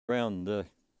Round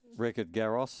Wreck-It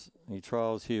Garros. He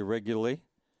trials here regularly,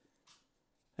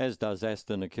 as does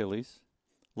Aston Achilles.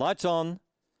 Lights on,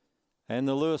 and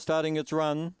the lure starting its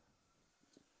run.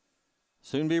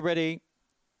 Soon be ready.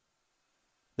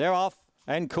 They're off,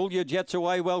 and Cool Your Jets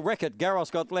away. Well, Wreck-It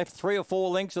Garros got left 3 or 4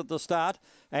 lengths at the start,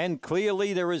 and clear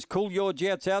leader is Cool Your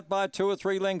Jets out by 2 or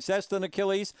 3 lengths. Aston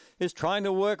Achilles is trying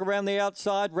to work around the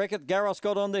outside. Wreck-It Garros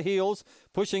got on the heels.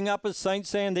 Pushing up is St.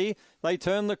 Sandy. They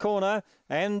turn the corner,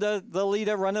 and the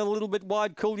leader running a little bit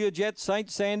wide. Cool Your Jets,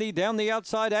 St. Sandy. Down the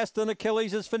outside, Aston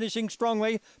Achilles is finishing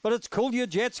strongly, but it's Cool Your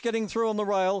Jets getting through on the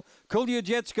rail. Cool Your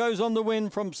Jets goes on the win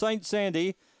from St.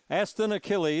 Sandy, Aston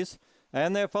Achilles.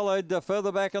 And they're followed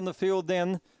further back on the field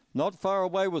then. Not far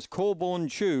away was Corborn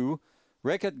Chew.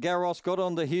 Wreck-It Garros got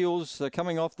on the heels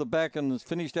coming off the back and has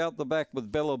finished out the back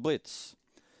with Bella Blitz.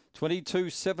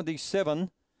 22.77,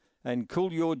 and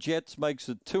Cool Your Jets makes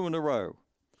it 2 in a row.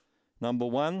 Number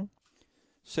 1,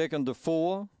 second to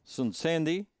 4, St.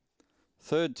 Sandy.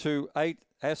 Third to 8,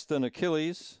 Aston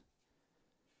Achilles.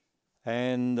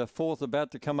 And fourth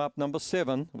about to come up, number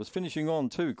 7, was finishing on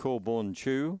 2, Corborn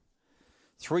Chew.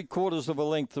 3/4 of a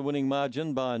length, the winning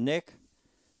margin by a neck.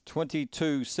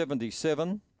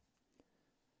 22.77.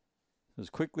 Was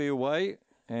quickly away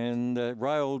and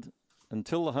railed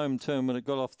until the home turn when it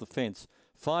got off the fence.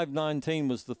 5.19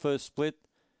 was the first split.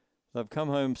 They've come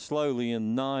home slowly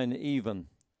in 9 even.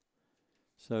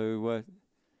 So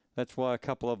that's why a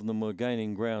couple of them were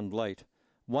gaining ground late.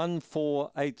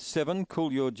 1.487,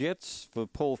 Cool Your Jets for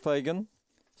Paul Fagan.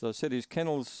 As I said, his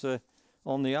kennel's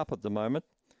on the up at the moment.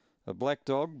 A Black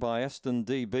Dog by Aston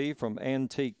DB from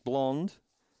Antique Blonde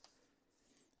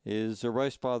is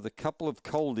raced by the Couple of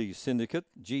Coldies syndicate.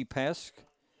 G. Pask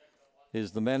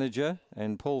is the manager,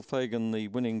 and Paul Fagan the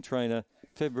winning trainer.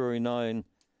 February 19,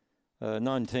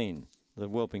 the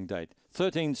whelping date.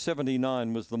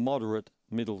 13.79 was the moderate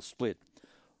middle split.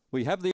 We have the